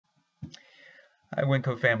Hi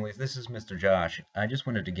Winco families, this is Mr. Josh. I just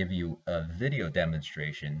wanted to give you a video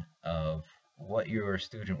demonstration of what your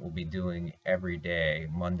student will be doing every day,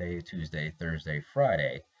 Monday, Tuesday, Thursday,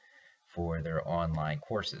 Friday, for their online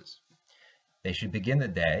courses. They should begin the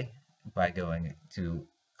day by going to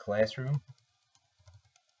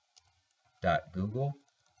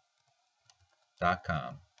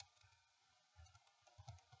classroom.google.com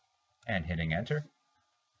and hitting enter.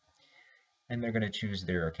 And they're going to choose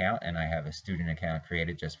their account, and I have a student account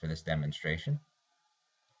created just for this demonstration.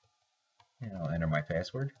 And I'll enter my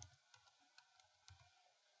password.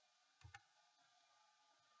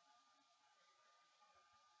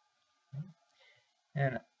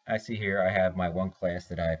 And I see here I have my one class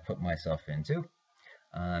that I put myself into.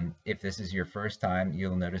 If this is your first time,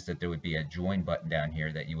 you'll notice that there would be a join button down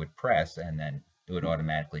here that you would press, and then it would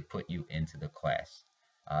automatically put you into the class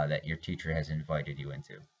that your teacher has invited you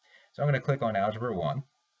into. So I'm going to click on Algebra 1.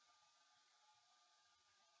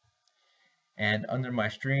 And under my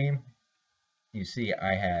stream, you see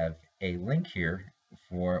I have a link here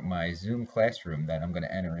for my Zoom classroom that I'm going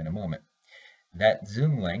to enter in a moment. That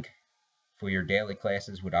Zoom link for your daily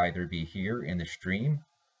classes would either be here in the stream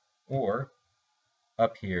or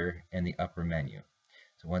up here in the upper menu.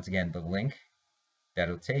 So once again, the link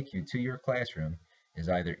that'll take you to your classroom is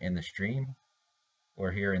either in the stream or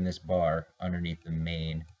here in this bar underneath the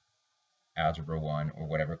main Algebra 1 or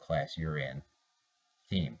whatever class you're in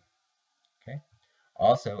theme. Okay.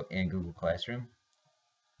 Also in Google Classroom,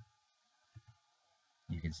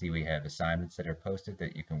 you can see we have assignments that are posted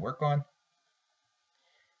that you can work on.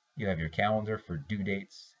 You have your calendar for due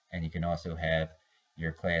dates, and you can also have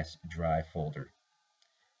your class drive folder.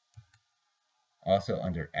 Also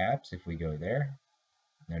under apps, if we go there,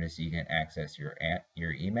 notice you can access your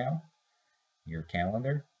email, your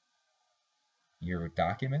calendar, your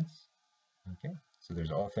documents. Okay, so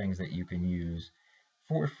there's all things that you can use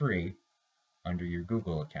for free under your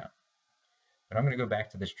Google account. But I'm going to go back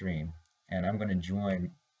to the stream, and I'm going to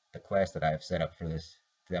join the class that I have set up for this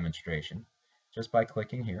demonstration just by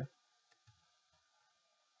clicking here.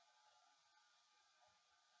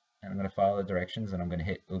 And I'm going to follow the directions, and I'm going to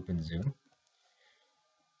hit Open Zoom.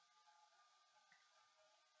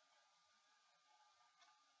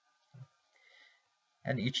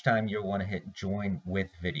 And each time you'll want to hit Join with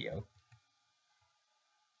Video.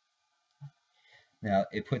 Now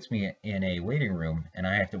it puts me in a waiting room, and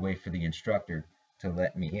I have to wait for the instructor to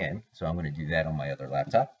let me in. So I'm going to do that on my other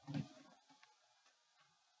laptop.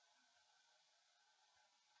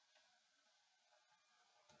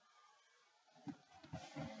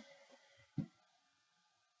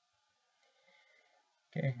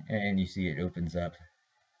 Okay, and you see it opens up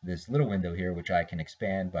this little window here, which I can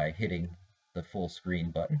expand by hitting the full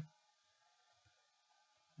screen button.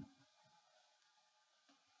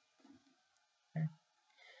 Okay.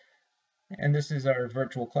 And this is our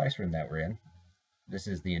virtual classroom that we're in. This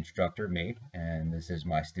is the instructor, me, and this is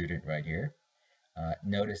my student right here.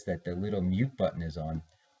 Notice that the little mute button is on.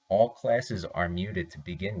 All classes are muted to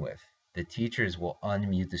begin with. The teachers will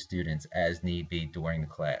unmute the students as need be during the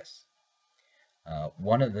class.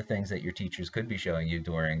 One of the things that your teachers could be showing you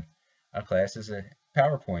during a class is a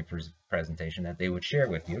PowerPoint presentation that they would share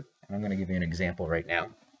with you. And I'm going to give you an example right now.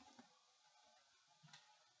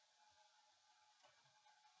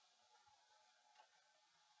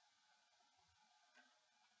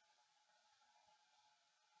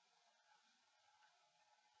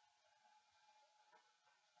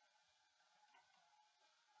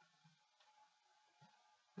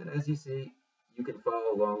 And as you see, you can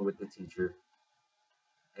follow along with the teacher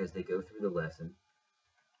as they go through the lesson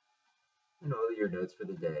and all of your notes for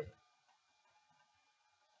the day.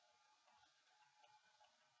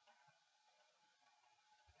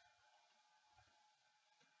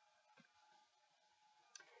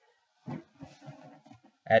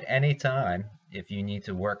 At any time, if you need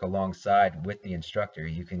to work alongside with the instructor,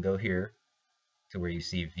 you can go here to where you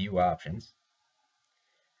see View Options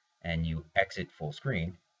and you exit full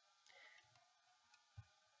screen.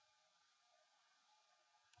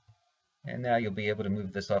 And now you'll be able to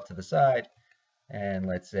move this off to the side. And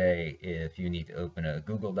let's say if you need to open a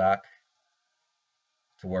Google Doc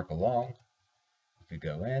to work along, you could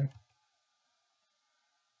go in.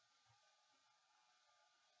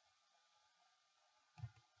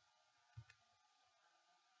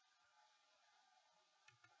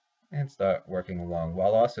 And start working along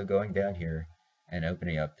while also going down here and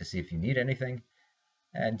opening up to see if you need anything.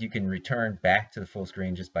 And you can return back to the full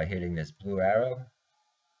screen just by hitting this blue arrow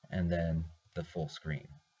and then the full screen.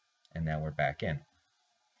 And now we're back in.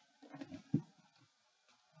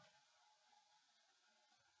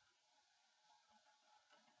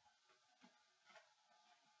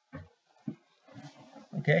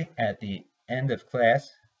 Okay, at the end of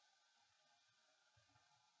class,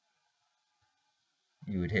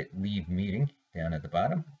 you would hit leave meeting down at the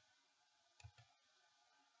bottom,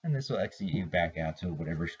 and this will exit you back out to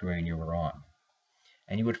whatever screen you were on.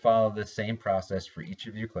 And you would follow the same process for each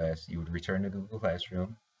of your class. You would return to Google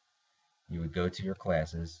Classroom, you would go to your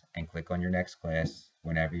classes and click on your next class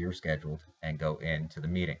whenever you're scheduled and go into the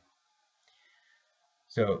meeting.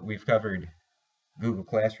 So we've covered Google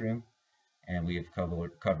Classroom and we have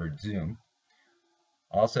covered Zoom.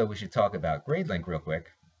 Also, we should talk about GradeLink real quick.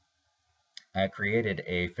 I created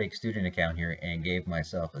a fake student account here and gave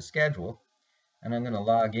myself a schedule, and I'm going to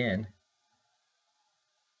log in.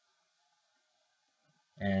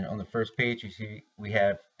 And on the first page, you see we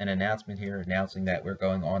have an announcement here announcing that we're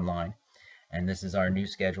going online. And this is our new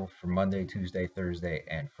schedule for Monday, Tuesday, Thursday,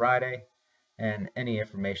 and Friday. And any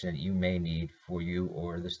information that you may need for you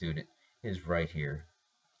or the student is right here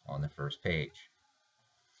on the first page.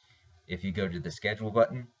 If you go to the schedule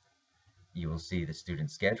button, you will see the student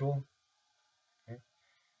schedule. Okay.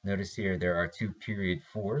 Notice here there are 2 period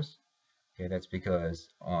 4s. Okay, that's because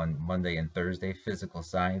on Monday and Thursday, physical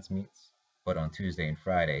science meets, but on Tuesday and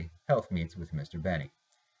Friday, health meets with Mr. Benny.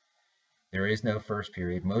 There is no first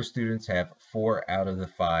period. Most students have 4 out of the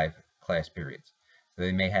 5 class periods, so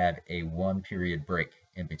they may have a 1 period break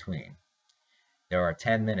in between. There are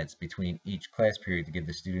 10 minutes between each class period to give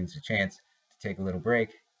the students a chance to take a little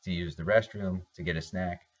break, to use the restroom, to get a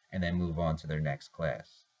snack, and then move on to their next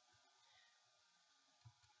class.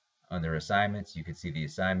 Under assignments, you can see the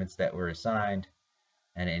assignments that were assigned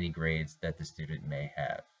and any grades that the student may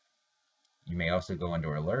have. You may also go under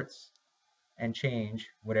alerts and change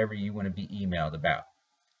whatever you want to be emailed about.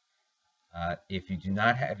 If you do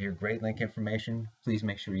not have your GradeLink information, please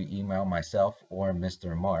make sure you email myself or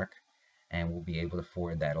Mr. Mark, and we'll be able to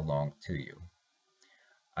forward that along to you.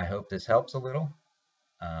 I hope this helps a little.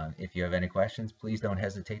 If you have any questions, please don't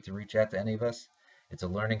hesitate to reach out to any of us. It's a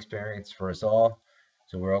learning experience for us all,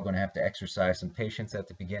 so we're all going to have to exercise some patience at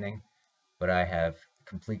the beginning, but I have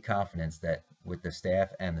complete confidence that with the staff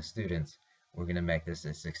and the students, we're going to make this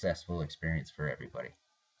a successful experience for everybody.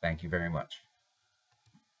 Thank you very much.